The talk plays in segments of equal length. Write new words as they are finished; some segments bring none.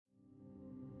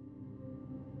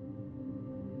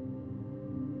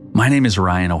My name is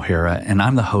Ryan O'Hara, and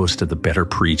I'm the host of the Better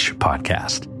Preach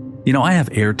podcast. You know, I have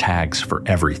AirTags for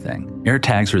everything.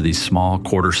 AirTags are these small,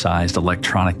 quarter-sized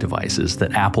electronic devices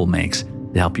that Apple makes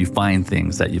to help you find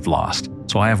things that you've lost.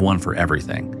 So I have one for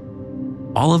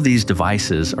everything. All of these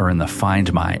devices are in the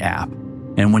Find My app.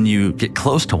 And when you get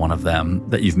close to one of them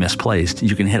that you've misplaced,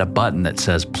 you can hit a button that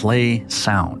says play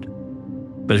sound.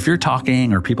 But if you're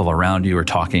talking or people around you are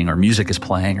talking or music is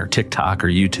playing or TikTok or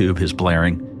YouTube is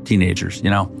blaring, teenagers,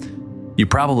 you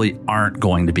probably aren't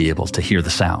going to be able to hear the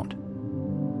sound.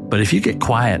 But if you get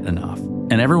quiet enough,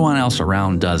 and everyone else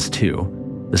around does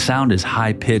too, the sound is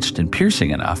high-pitched and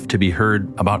piercing enough to be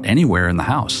heard about anywhere in the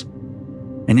house.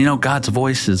 And God's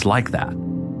voice is like that.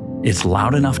 It's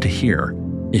loud enough to hear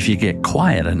if you get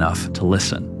quiet enough to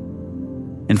listen.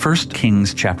 In 1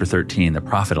 Kings chapter 13, the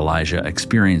prophet Elijah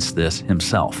experienced this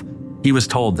himself. He was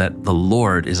told that the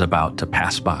Lord is about to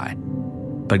pass by.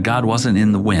 But God wasn't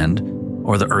in the wind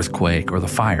or the earthquake or the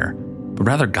fire, but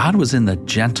rather God was in the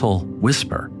gentle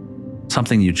whisper,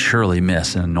 something you'd surely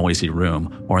miss in a noisy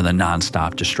room or in the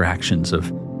nonstop distractions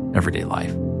of everyday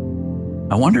life.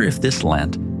 I wonder if this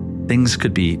Lent, things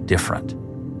could be different.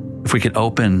 If we could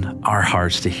open our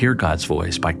hearts to hear God's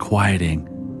voice by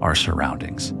quieting our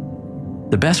surroundings.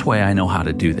 The best way I know how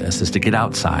to do this is to get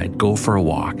outside, go for a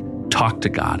walk, talk to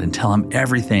God, and tell Him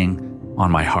everything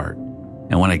on my heart.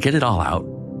 And when I get it all out,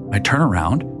 I turn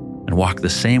around and walk the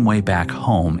same way back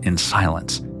home in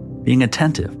silence, being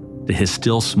attentive to His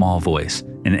still small voice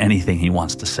in anything He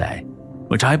wants to say,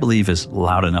 which I believe is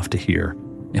loud enough to hear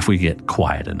if we get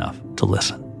quiet enough to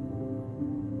listen.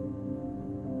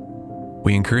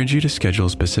 We encourage you to schedule a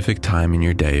specific time in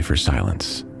your day for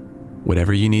silence.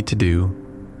 Whatever you need to do,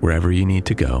 wherever you need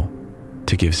to go,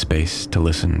 to give space to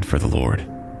listen for the Lord.